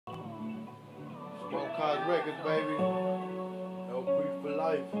Smokehouse Records, baby. No grief for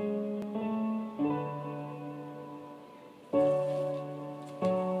life.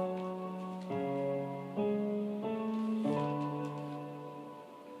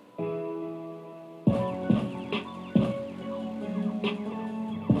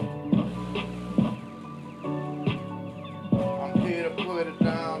 I'm here to put it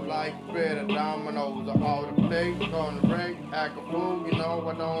down like better dominoes. I all the plates on the rake, act a fool, you know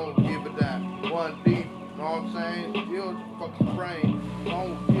I don't give a damn. One deep, know what I'm saying? Still the fucking brain.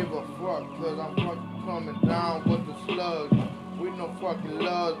 Don't give a fuck, cause I'm fucking coming down with the slugs. We no fucking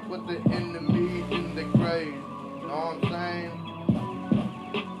love with the enemies in the grave. Know what I'm saying?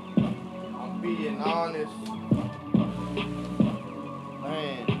 I'm being honest.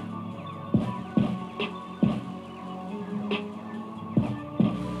 Man.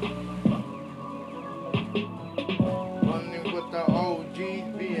 Running with the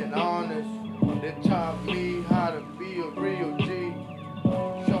OGs, being honest. They taught me how to be a real G.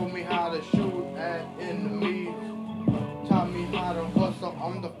 Show me how to shoot at enemies. Taught me how to hustle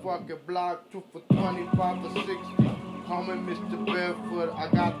on the fucking block. 2 for 25 for 60. Call me Mr. Barefoot. I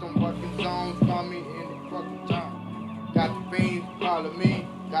got them fucking zones. Call me any fucking time. Got the beans, follow me.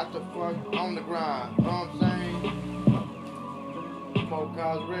 Got the fuck on the grind. Know what I'm saying?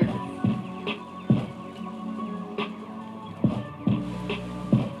 Smokehouse Records.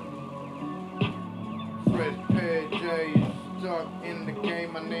 Stuck in the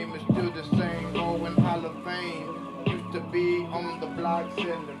game, my name is still the same. Going Hall of Fame. Used to be on the block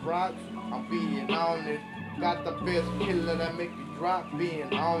selling rocks. I'm being honest. Got the best killer that make you drop.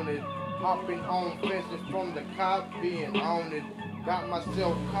 Being honest. Hopping on fences from the cops. Being honest. Got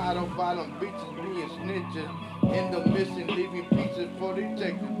myself caught up by them bitches being snitches. In the missing, leaving pieces for they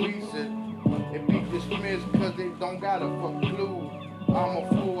take the pieces. They be dismissed cause they don't got a fuck clue. I'm a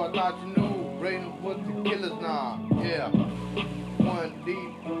fool, I thought you knew. Raiding with the killers now, yeah. One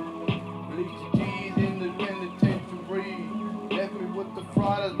deep, bleach G's in the penitentiary. Left me with the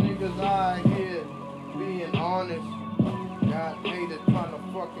frauders, niggas out here. Being honest, got haters trying to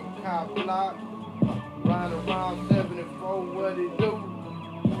fucking cop block. Riding around 74, what it do?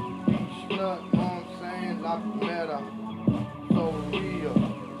 Beach nut, know what I'm saying? La Meta, so real.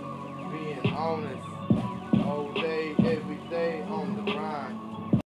 Being honest, all day, every day on the grind.